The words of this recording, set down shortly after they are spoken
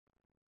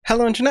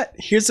Hello Internet,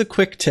 here's a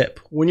quick tip.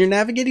 When you're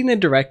navigating a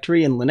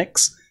directory in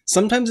Linux,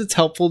 sometimes it's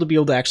helpful to be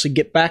able to actually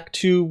get back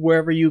to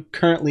wherever you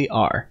currently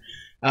are.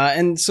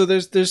 And so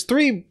there's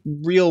three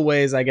real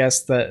ways, I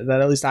guess, that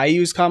at least I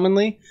use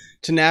commonly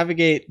to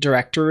navigate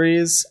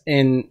directories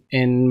in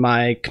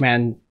my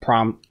command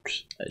prompt,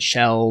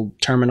 shell,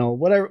 terminal,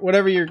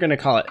 whatever you're going to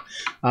call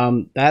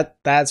it.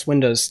 That's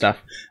Windows stuff.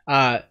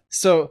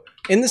 So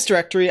in this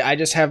directory, I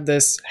just have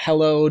this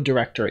hello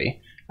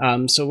directory.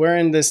 So we're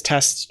in this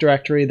test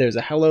directory. There's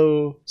a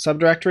hello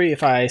subdirectory.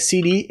 If I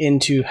cd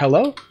into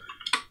hello,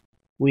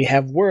 we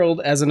have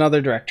world as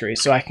another directory.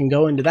 So I can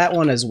go into that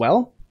one as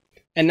well.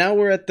 And now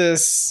we're at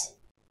this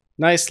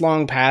nice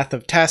long path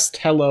of test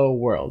hello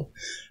world.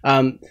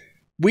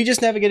 We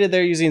just navigated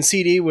there using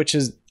cd, which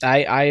is,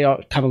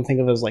 I commonly think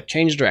of it as like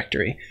change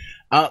directory.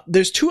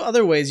 There's two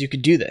other ways you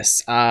could do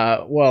this.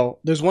 Well,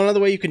 there's one other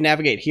way you could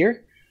navigate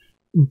here,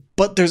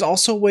 but there's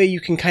also a way you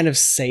can kind of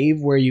save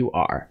where you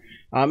are.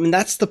 And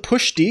that's the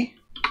pushd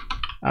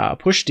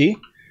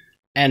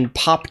and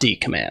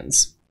popd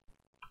commands.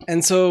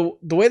 And so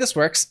the way this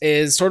works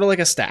is sort of like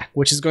a stack,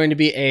 which is going to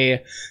be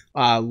a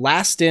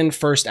last in,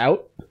 first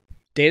out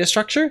data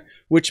structure,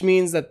 which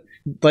means that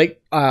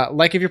like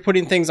if you're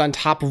putting things on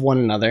top of one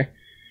another,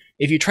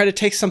 if you try to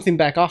take something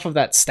back off of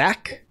that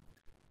stack,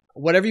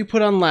 whatever you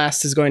put on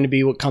last is going to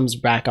be what comes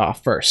back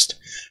off first.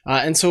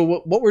 And so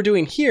what we're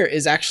doing here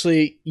is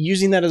actually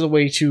using that as a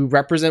way to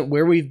represent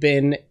where we've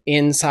been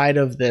inside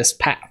of this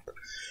path.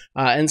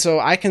 And so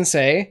I can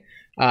say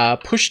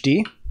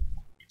pushd,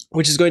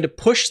 which is going to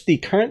push the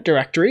current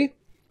directory,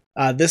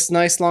 this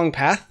nice long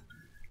path,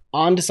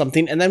 onto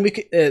something, and then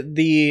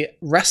the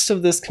rest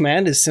of this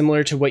command is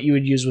similar to what you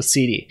would use with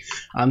cd.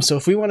 So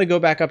if we want to go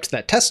back up to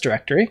that test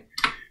directory,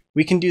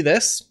 we can do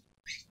this.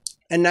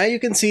 And now you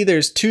can see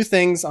there's two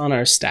things on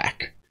our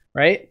stack,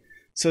 right?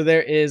 So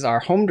there is our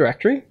home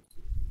directory,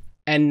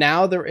 and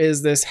now there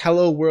is this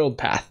hello world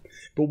path,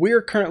 but we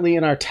are currently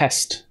in our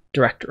test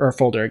directory or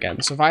folder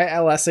again. So if I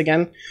ls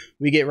again,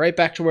 we get right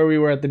back to where we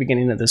were at the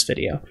beginning of this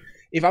video.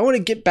 If I want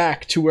to get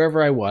back to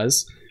wherever I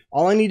was,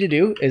 all I need to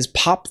do is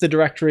pop the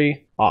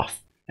directory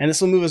off, and this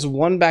will move us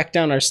one back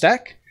down our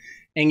stack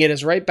and get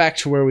us right back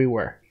to where we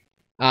were.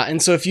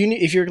 And so if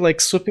you're like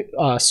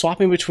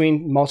swapping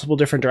between multiple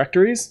different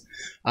directories,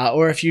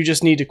 or if you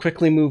just need to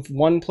quickly move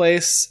one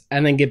place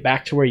and then get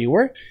back to where you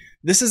were,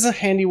 this is a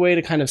handy way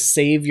to kind of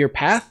save your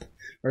path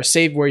or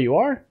save where you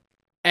are,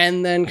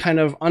 and then kind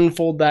of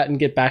unfold that and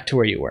get back to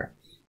where you were.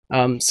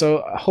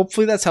 So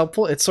hopefully that's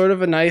helpful. It's sort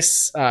of a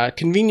nice,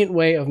 convenient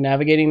way of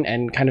navigating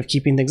and kind of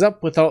keeping things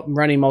up without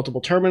running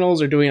multiple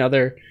terminals or doing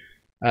other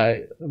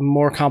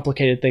more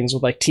complicated things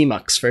with like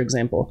tmux, for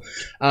example.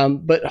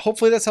 But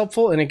hopefully that's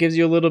helpful, and it gives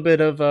you a little bit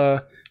of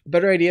a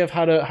better idea of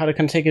how to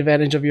kind of take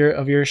advantage of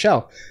your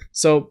shell.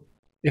 So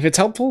if it's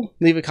helpful,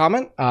 leave a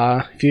comment.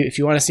 If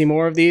you want to see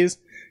more of these,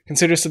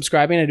 consider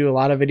subscribing. I do a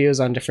lot of videos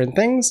on different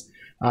things.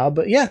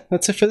 But yeah,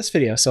 that's it for this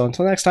video. So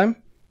until next time,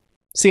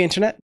 see you,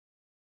 Internet.